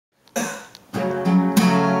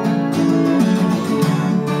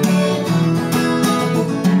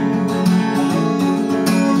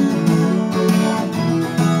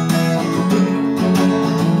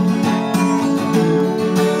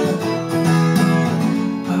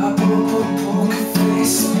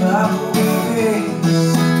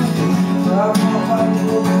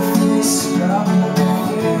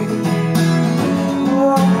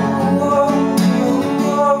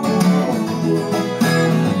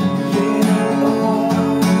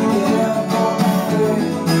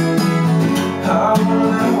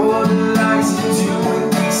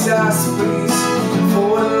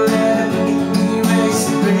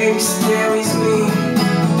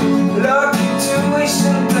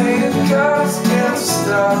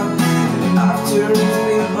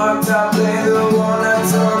heart, I play the one that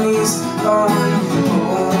Tony's on.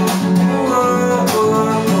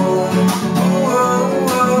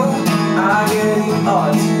 I get it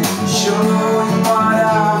hot, show you what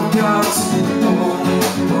I've got.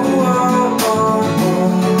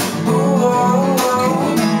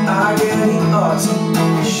 I get it hot,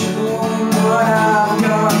 show you what I've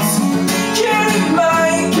got. Get it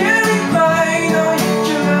mine, oh you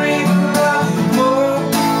can read my whole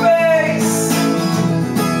face.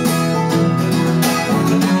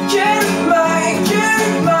 Get it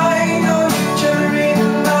mine, oh you can read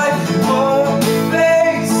my whole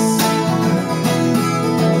face.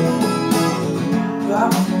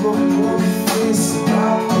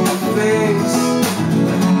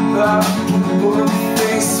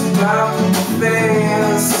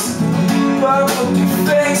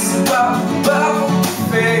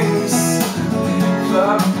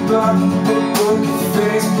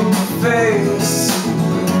 Face.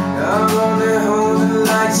 I'm gonna hold the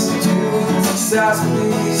lights to exercise,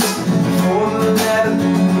 please. Hold the letter,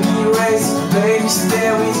 erase, baby, stay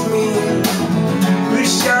with me.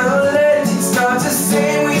 Wish I don't let it start to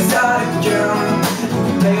sing without a girl.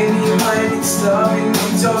 Baby, when it's loving me,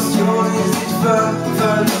 just yours, is it fun?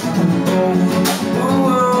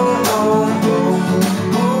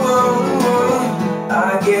 I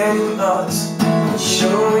get it hot,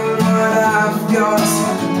 showing what I've got.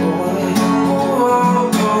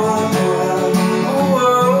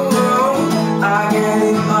 I get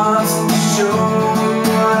it hot, showing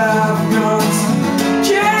what I've got.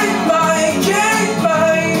 Get it mine,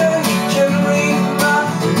 oh you can read my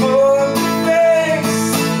whole face.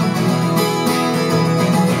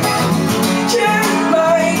 Get it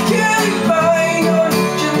mine, oh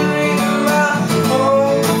you can read my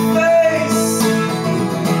whole face.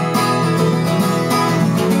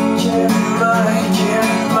 Get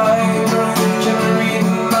it mine, oh you can read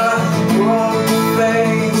my whole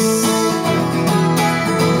face.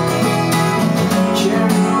 Get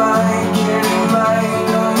it mine,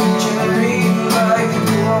 oh you can read my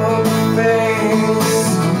whole face.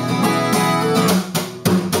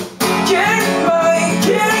 Get it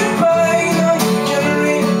mine, oh you can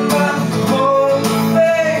read my whole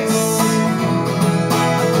face.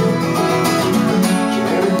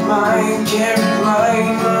 Get it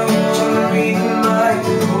mine,